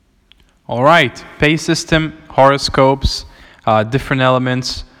All right, PASE system, horoscopes, different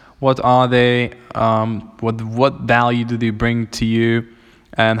elements. What are they? What value do they bring to you?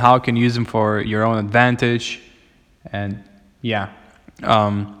 And how can you use them for your own advantage? And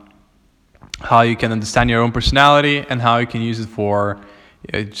how you can understand your own personality and how you can use it for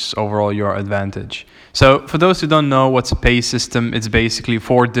just overall your advantage. So for those who don't know what's a PASE system, it's basically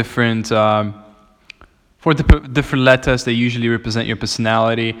four different letters. They usually represent your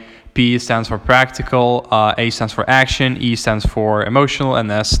personality. P stands for practical, A stands for action, E stands for emotional,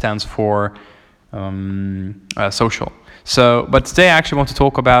 and S stands for social. But today I actually want to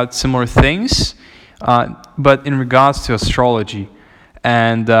talk about similar things, but in regards to astrology.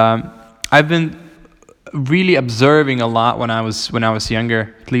 And I've been really observing a lot when I was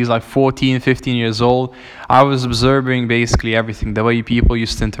younger, at least like 14, 15 years old. I was observing basically everything, the way people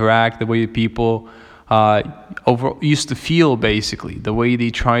used to interact, the way people used to feel, basically the way they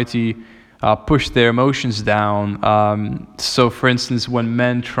try to push their emotions down. So for instance, when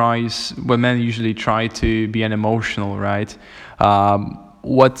men usually try to be unemotional, right?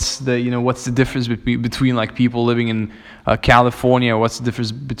 What's the difference between like people living in California? What's the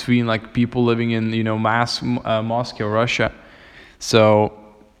difference between like people living in Moscow, Russia?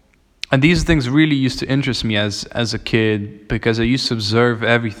 And these things really used to interest me as a kid, because I used to observe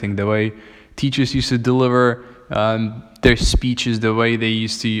everything, the way teachers used to deliver their speeches, the way they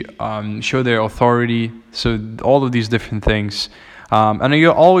used to show their authority. So all of these different things. And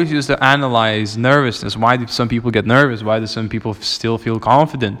you always used to analyze nervousness. Why do some people get nervous? Why do some people still feel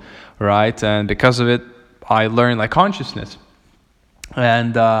confident, right? And because of it, I learned like consciousness.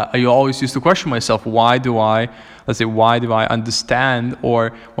 And I always used to question myself, why do I understand,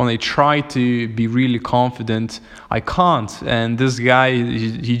 or when I try to be really confident, I can't. And this guy,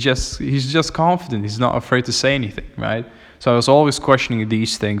 he's just confident. He's not afraid to say anything, right? So I was always questioning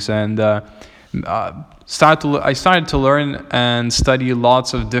these things, and I started to learn and study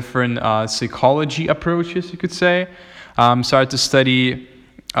lots of different psychology approaches, you could say. Started to study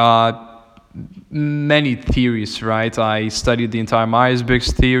many theories, right? I studied the entire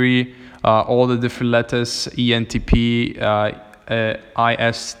Myers-Briggs theory, all the different letters, ENTP,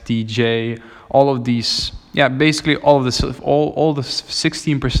 ISTJ, all of these, basically all the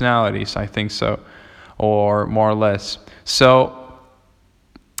 16 personalities, I think so, or more or less. So,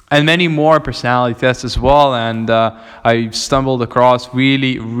 and many more personality tests as well, and I stumbled across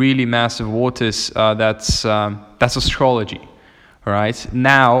really, really massive waters. That's astrology, right?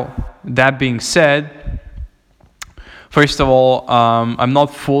 Now, that being said, first of all, I'm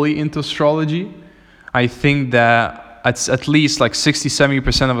not fully into astrology. I think that at least like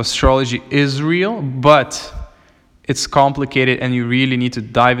 60-70% of astrology is real, but it's complicated and you really need to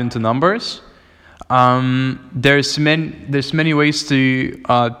dive into numbers. There's many ways to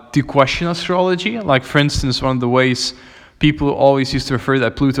question astrology. Like for instance, one of the ways people always used to refer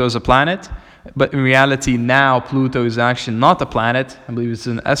that Pluto as a planet, but in reality now Pluto is actually not a planet. I believe it's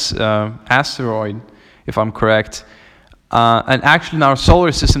an asteroid, if I'm correct. And actually in our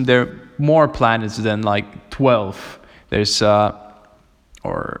solar system there are more planets than like 12. There's damn,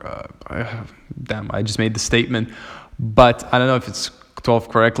 I just made the statement, but I don't know if it's 12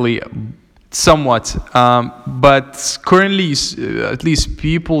 correctly. Somewhat, but currently, at least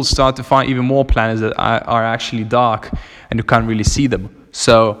people start to find even more planets that are actually dark, and you can't really see them.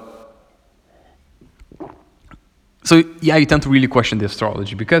 So you tend to really question the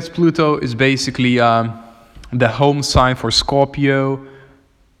astrology, because Pluto is basically the home sign for Scorpio,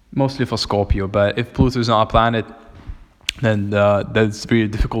 mostly for Scorpio. But if Pluto is not a planet, then that's really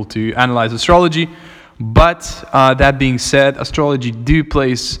difficult to analyze astrology. But that being said, astrology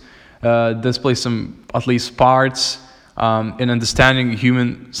does play some, at least parts, in understanding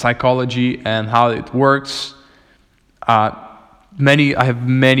human psychology and how it works. I have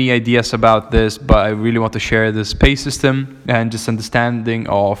many ideas about this, but I really want to share this PASE system and just understanding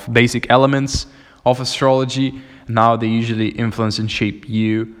of basic elements of astrology and how they usually influence and shape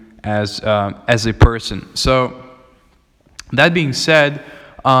you as a person. So that being said,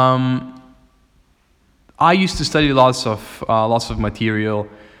 I used to study lots of material.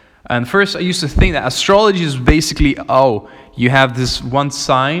 And first, I used to think that astrology is basically, you have this one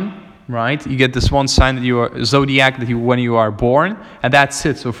sign, right? You get this one sign that you are zodiac when you are born, and that's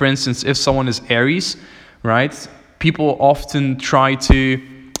it. So, for instance, if someone is Aries, right? People often try to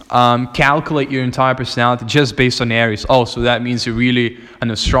calculate your entire personality just based on Aries. Oh, so that means you're really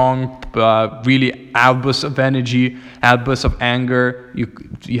a strong, really outburst of energy, outburst of anger.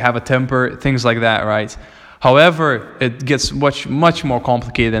 You have a temper, things like that, right? However, it gets much more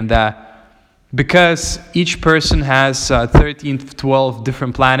complicated than that, because each person has 13 to 12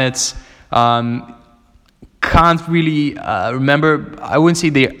 different planets Can't really remember. I wouldn't say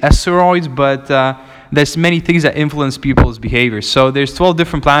they're asteroids, but there's many things that influence people's behavior. So there's 12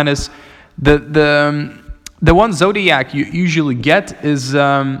 different planets. The one zodiac you usually get is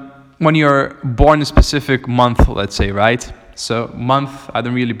when you're born in a specific month, let's say, right? So month, I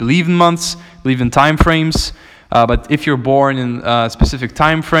don't really believe in months, believe in time frames. But if you're born in a specific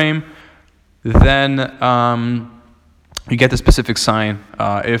time frame, then you get a specific sign.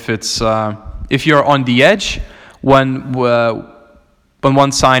 If you're on the edge, when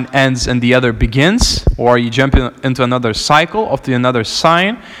one sign ends and the other begins, or you jump into another cycle of another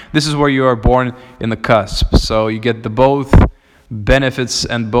sign, this is where you are born in the cusp. So you get the both benefits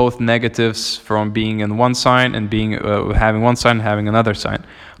and both negatives from being in one sign and being having one sign and having another sign.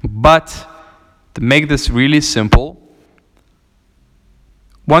 But to make this really simple,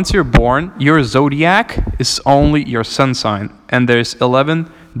 once you're born, your zodiac is only your sun sign, and there's 11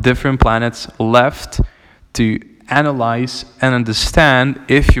 different planets left to analyze and understand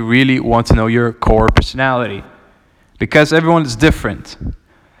if you really want to know your core personality. Because everyone is different,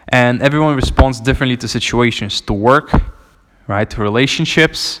 and everyone responds differently to situations, to work, right, to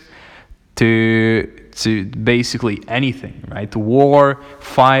relationships, to basically anything, right? To war,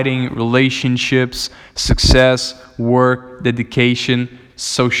 fighting, relationships, success, work, dedication,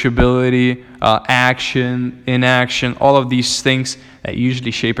 sociability, action, inaction, all of these things that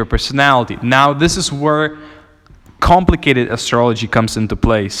usually shape a personality. Now, this is where complicated astrology comes into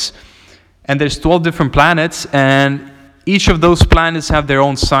place. And there's 12 different planets, and each of those planets have their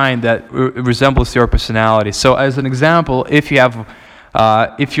own sign that resembles your personality. So as an example, if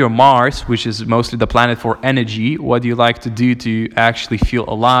you're Mars, which is mostly the planet for energy, what do you like to do to actually feel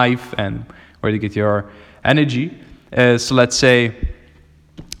alive and where do you get your energy? So let's say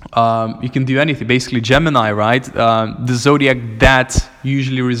you can do anything. Basically Gemini, right? The zodiac that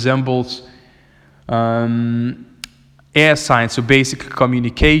usually resembles air signs, so basically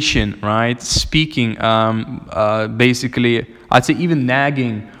communication, right? Speaking, basically, I'd say even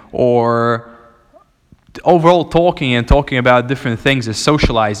nagging or overall talking about different things is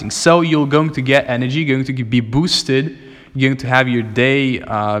socializing. So you're going to get energy, going to be boosted, you're going to have your day,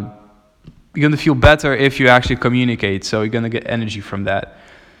 you're going to feel better if you actually communicate. So you're going to get energy from that.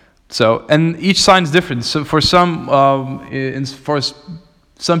 So, and each sign is different. So for some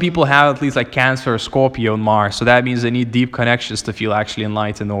people have at least like Cancer or Scorpio and Mars. So that means they need deep connections to feel actually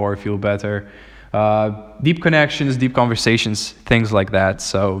enlightened or feel better. Deep connections, deep conversations, things like that.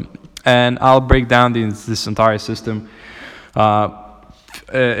 So, and I'll break down this entire system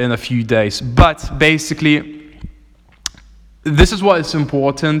in a few days. But basically, this is what is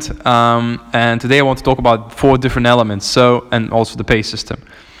important. And today I want to talk about 4 different elements. So, and also the PASE system.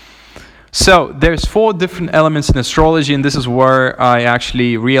 So there's 4 different elements in astrology, and this is where I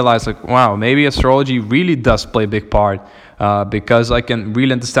actually realized, like, wow, maybe astrology really does play a big part, because I can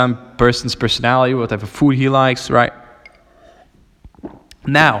really understand person's personality, what type of food he likes, right?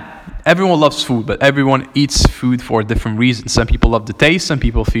 Now, everyone loves food, but everyone eats food for different reasons. Some people love the taste, some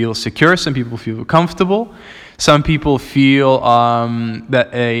people feel secure, some people feel comfortable, some people feel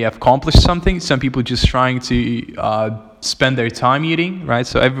that they have accomplished something, some people just trying to spend their time eating, right?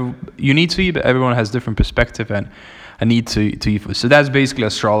 So you need to eat, but everyone has different perspective and a need to eat food. So that's basically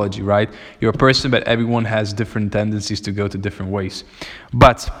astrology, right? You're a person, but everyone has different tendencies to go to different ways.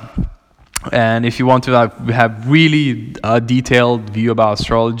 And if you want to have really detailed view about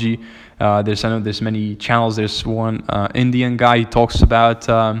astrology, there's many channels. There's one Indian guy, he talks about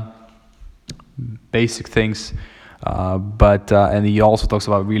basic things, and he also talks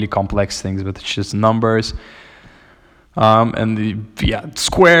about really complex things, but it's just numbers. And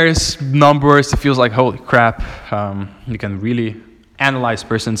squares, numbers, it feels like, holy crap, you can really analyze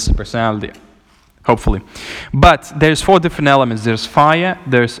person's personality, hopefully. But there's 4 different elements. There's fire,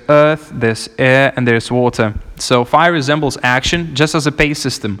 there's earth, there's air, and there's water. So fire resembles action, just as a PASE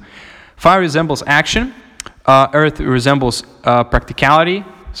system. Fire resembles action, earth resembles practicality,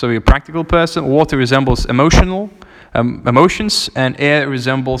 so you're a practical person. Water resembles emotions, and air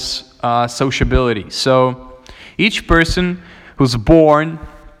resembles sociability. So each person who's born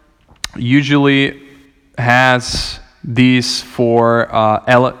usually has these 4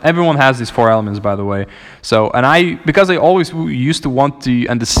 everyone has these 4 elements, by the way. So, and because I always used to want to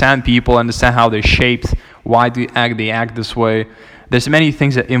understand people, understand how they're shaped, why they act this way. There's many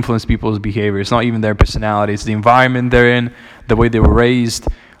things that influence people's behavior. It's not even their personality, it's the environment they're in, the way they were raised,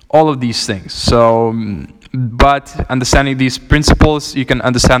 all of these things. So, but understanding these principles, you can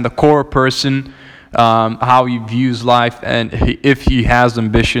understand the core person, how he views life, and if he has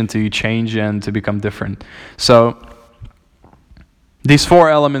ambition to change and to become different. So These four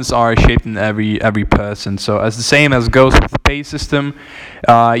elements are shaped in every person. So as the same as goes with the PASE system,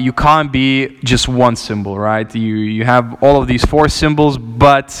 you can't be just one symbol, right? You have all of these four symbols,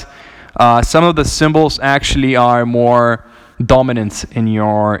 but some of the symbols actually are more dominant in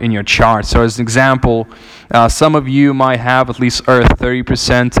your chart. So as an example, some of you might have at least earth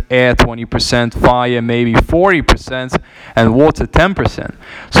 30%, air 20%, fire maybe 40%, and water 10%.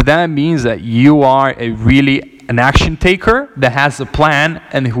 So that means that you are an action taker that has a plan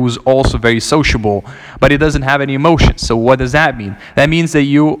and who's also very sociable, but it doesn't have any emotions. So what does that mean? That means that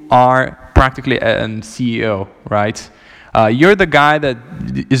you are practically a CEO, right? You're the guy that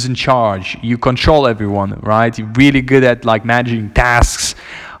is in charge. You control everyone, right? You're really good at like managing tasks,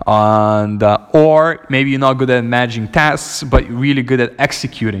 and or maybe you're not good at managing tasks, but you're really good at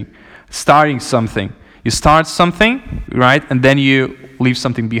executing, starting something. You start something, right, and then you leave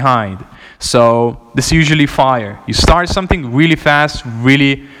something behind. So this is usually fire. You start something really fast,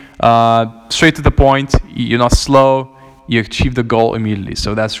 really straight to the point. You're not slow. You achieve the goal immediately.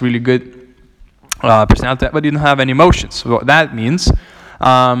 So that's really good. Personality, but you don't have any emotions. So what that means,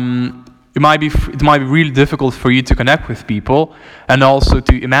 it might be really difficult for you to connect with people, and also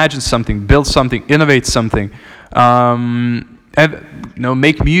to imagine something, build something, innovate something,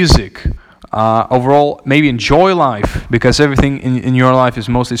 make music. Overall, maybe enjoy life, because everything in your life is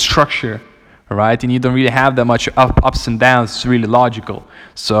mostly structure, right? And you don't really have that much ups and downs. It's really logical.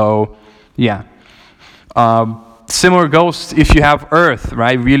 So, yeah. Similar goes if you have Earth,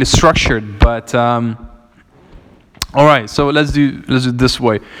 right? Really structured, but all right. So let's do it this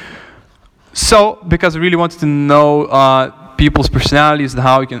way. So because I really wanted to know people's personalities and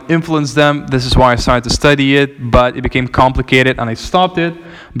how you can influence them, this is why I started to study it. But it became complicated, and I stopped it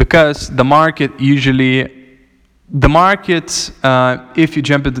because the market, if you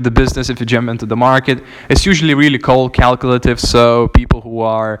jump into the business, if you jump into the market, it's usually really cold, calculative. So people who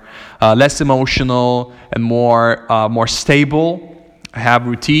are less emotional and more stable, have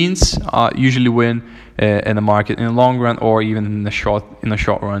routines, usually win in the market in the long run, or even in the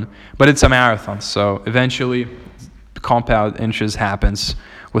short run. But it's a marathon, so eventually compound interest happens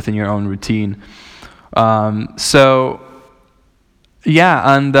within your own routine.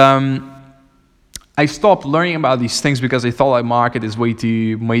 I stopped learning about these things because I thought like market is way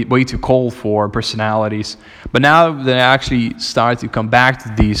too cold for personalities. But now that I actually start to come back to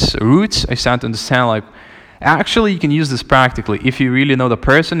these roots, I start to understand like actually you can use this practically if you really know the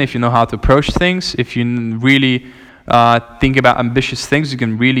person, if you know how to approach things, if you really think about ambitious things, you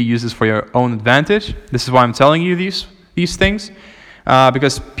can really use this for your own advantage. This is why I'm telling you these things,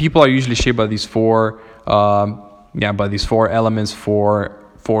 because people are usually shaped by these four elements,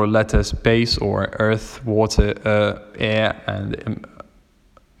 four letters: PASE, or earth, water, air, and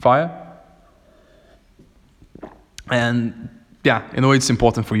fire. And yeah, in a way, it's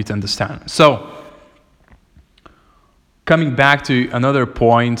important for you to understand. So, coming back to another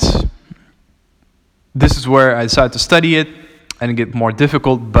point, this is where I decided to study it, and it get more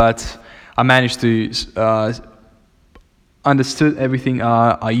difficult, but I managed to understood everything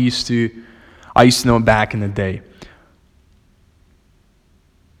I used to know back in the day.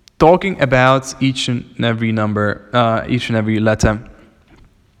 Talking about each and every number, each and every letter.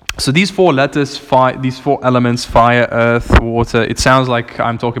 So these four letters, these four elements: fire, earth, water. It sounds like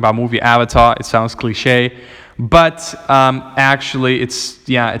I'm talking about movie Avatar. It sounds cliche, but actually, it's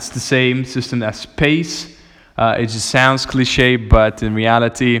the same system as PASE. It just sounds cliche, but in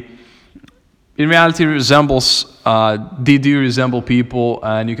reality, resembles. They do resemble people,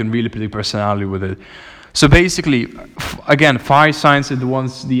 and you can really predict personality with it. So basically, again, fire signs are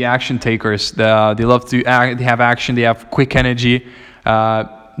the action takers. They love to act, they have action, they have quick energy.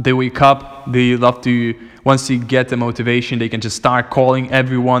 They wake up, they love to, once they get the motivation, they can just start calling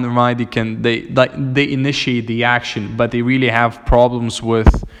everyone, right? They initiate the action, but they really have problems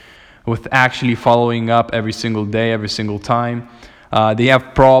with actually following up every single day, every single time. They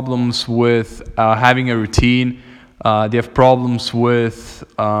have problems with having a routine. They have problems with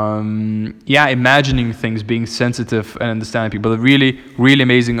imagining things, being sensitive and understanding people. They're really, really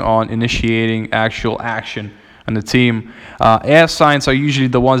amazing on initiating actual action on the team. Air signs are usually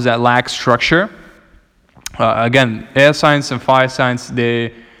the ones that lack structure. Again, air signs and fire signs,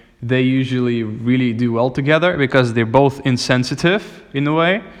 they usually really do well together because they're both insensitive in a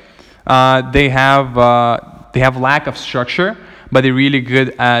way. They have lack of structure, but they're really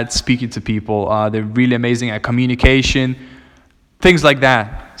good at speaking to people. They're really amazing at communication, things like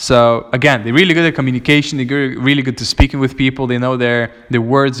that. So again, they're really good at communication. They're really good to speaking with people. They know their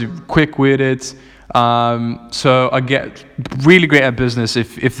words, they're quick with it. So again, really great at business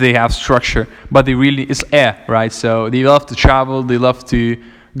if they have structure, but it's air, right? So they love to travel, they love to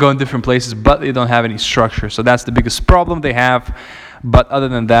go in different places, but they don't have any structure. So that's the biggest problem they have. But other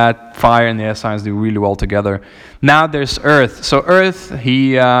than that, fire and air signs do really well together. Now there's Earth. So Earth,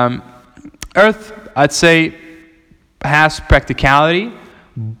 Earth, I'd say, has practicality.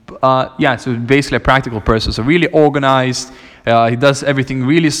 So basically a practical person. So really organized. He does everything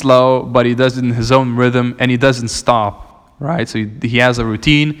really slow, but he does it in his own rhythm, and he doesn't stop, right? So he has a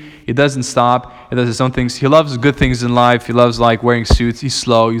routine. He doesn't stop. He does his own things. He loves good things in life. He loves like wearing suits. He's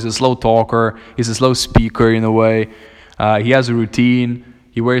slow. He's a slow talker. He's a slow speaker in a way. He has a routine.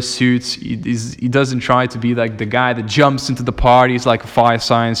 He wears suits. He doesn't try to be like the guy that jumps into the party. He's like a fire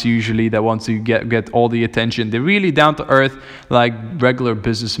signs usually that wants to get all the attention. They're really down to earth, like regular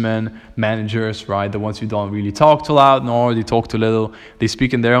businessmen, managers, right? The ones who don't really talk too loud, nor they talk too little. They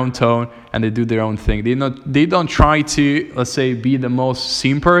speak in their own tone and they do their own thing. They don't try to, let's say, be the most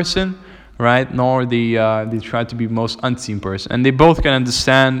seen person, right? Nor they try to be the most unseen person. And they both can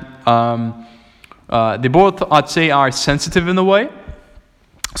understand. They both, I'd say, are sensitive in a way.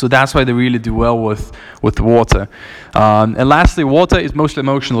 So that's why they really do well with water. And lastly, water is mostly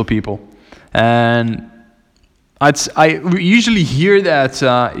emotional people. And I usually hear that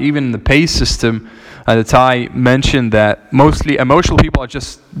even in the PASE system, that I mentioned that mostly emotional people are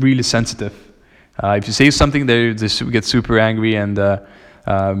just really sensitive. If you say something, they just get super angry and they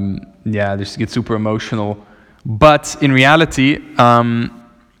just get super emotional. But in reality,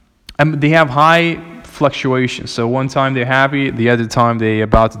 they have high fluctuations. So one time they're happy, the other time they're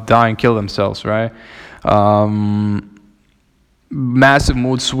about to die and kill themselves, right? Massive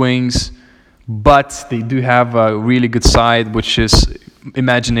mood swings, but they do have a really good side, which is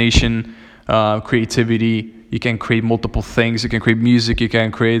imagination, creativity. You can create multiple things. You can create music. You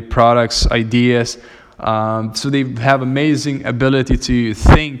can create products, ideas. So they have amazing ability to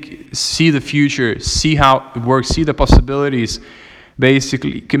think, see the future, see how it works, see the possibilities.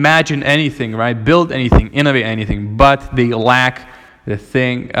 Basically, imagine anything, right? Build anything, innovate anything, but they lack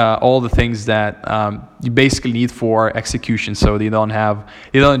all the things that you basically need for execution. So they don't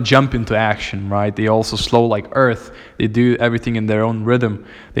jump into action, right? They also slow like Earth. They do everything in their own rhythm.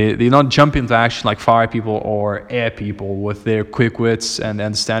 They don't jump into action like fire people or air people with their quick wits and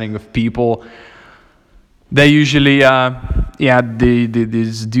understanding of people. They usually, they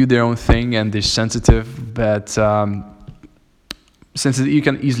just do their own thing and they're sensitive, but you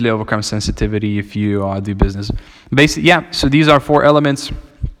can easily overcome sensitivity if you do business. Basically, so these are 4 elements,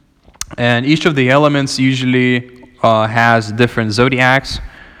 and each of the elements usually has different zodiacs.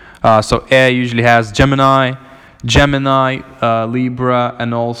 So air usually has Gemini, Libra,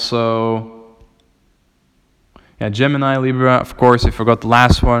 and also Gemini, Libra. Of course, I forgot the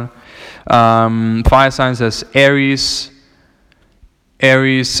last one. Fire signs has Aries,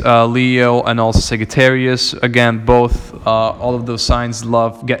 Leo, and also Sagittarius. Again, both all of those signs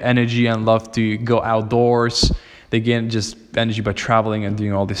get energy and love to go outdoors. They get just energy by traveling and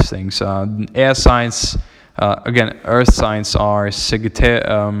doing all these things. Air signs, again, Earth signs are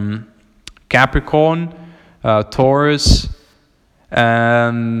Capricorn, Taurus,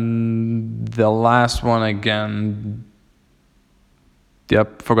 and the last one again.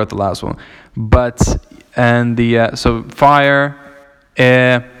 Yep, forgot the last one. So fire,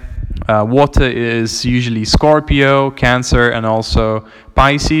 air, water is usually Scorpio, Cancer, and also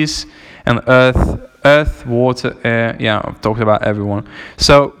Pisces, and earth, water, air. Yeah, I've talked about everyone.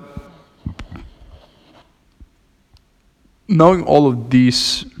 So knowing all of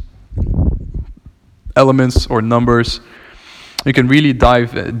these elements or numbers, you can really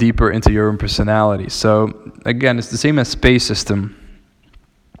dive deeper into your own personality. So again, it's the same as PASE system.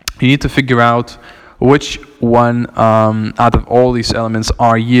 You need to figure out which one out of all these elements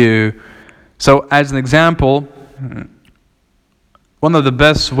are you. So as an example, one of the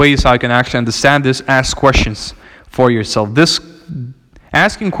best ways I can actually understand this, ask questions for yourself.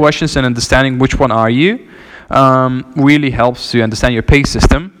 Asking questions and understanding which one are you really helps to understand your PASE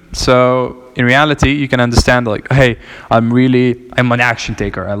system. So in reality, you can understand like, hey, I'm an action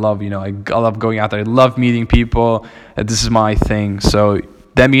taker. I love going out there. I love meeting people. This is my thing. So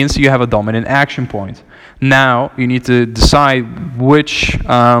that means you have a dominant action point. Now you need to decide which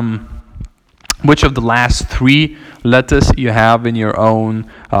of the last 3 letters you have in your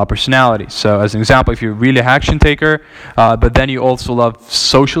own personality. So as an example, if you're really an action taker, but then you also love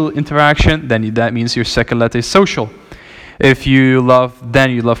social interaction, then that means your second letter is social. If you love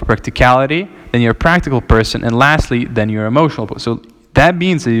practicality, then you're a practical person. And lastly, then you're emotional. So that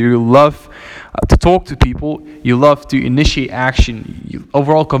means that you love to talk to people, you love to initiate action,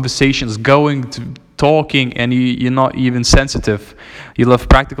 overall conversations, going talking, and you're not even sensitive. You love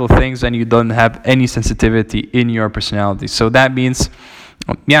practical things, and you don't have any sensitivity in your personality. So that means,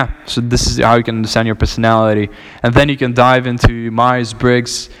 so this is how you can understand your personality. And then you can dive into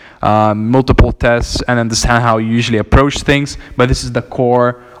Myers-Briggs, multiple tests, and understand how you usually approach things. But this is the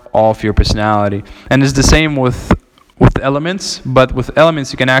core of your personality. And it's the same with elements, but with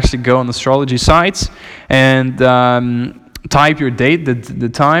elements you can actually go on astrology sites and type your date, the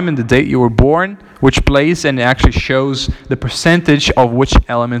time and the date you were born, which place, and it actually shows the percentage of which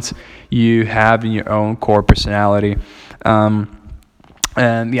elements you have in your own core personality.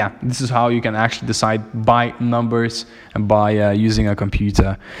 And this is how you can actually decide by numbers and by using a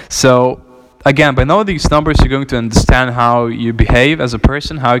computer. So again, by knowing these numbers, you're going to understand how you behave as a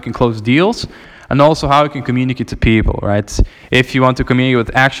person, how you can close deals, and also how you can communicate to people, right? If you want to communicate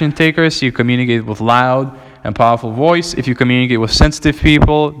with action takers, you communicate with loud and powerful voice. If you communicate with sensitive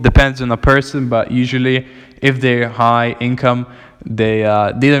people, depends on the person, but usually if they're high income, they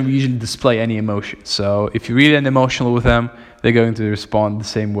don't usually display any emotion. So if you're really emotional with them, they're going to respond the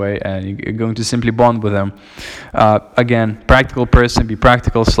same way, and you're going to simply bond with them. Again, practical person, be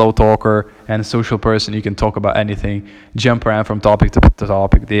practical, slow talker, and a social person, you can talk about anything, jump around from topic to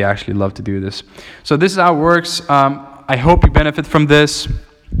topic. They actually love to do this. So this is how it works. I hope you benefit from this.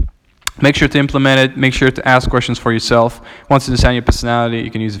 Make sure to implement it. Make sure to ask questions for yourself. Once you understand your personality,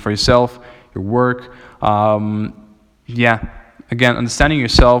 you can use it for yourself, your work. Again, understanding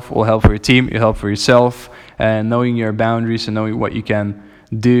yourself will help for your team, it'll help for yourself, and knowing your boundaries and knowing what you can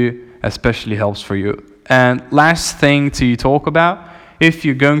do especially helps for you. And last thing to talk about, if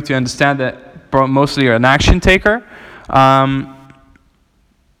you're going to understand that mostly you're an action taker,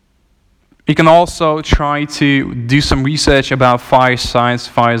 you can also try to do some research about fire signs,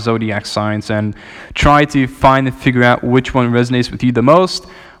 fire zodiac signs, and try to find and figure out which one resonates with you the most.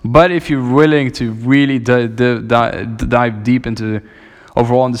 But if you're willing to really dive deep into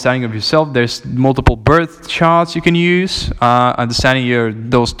overall understanding of yourself, there's multiple birth charts you can use, understanding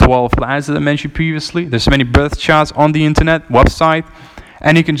those 12 planets that I mentioned previously. There's many birth charts on the internet website,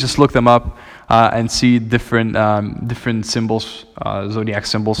 and you can just look them up and see different symbols, zodiac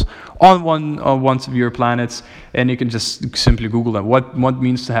symbols on one of your planets, and you can just simply Google them. What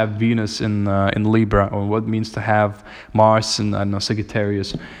means to have Venus in Libra, or what means to have Mars in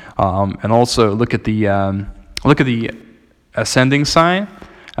Sagittarius, and also look at the ascending sign.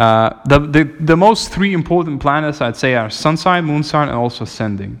 The most three important planets I'd say are sun sign, moon sign, and also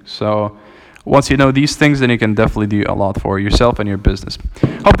ascending. So once you know these things, then you can definitely do a lot for yourself and your business.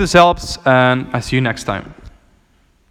 Hope this helps, and I see you next time.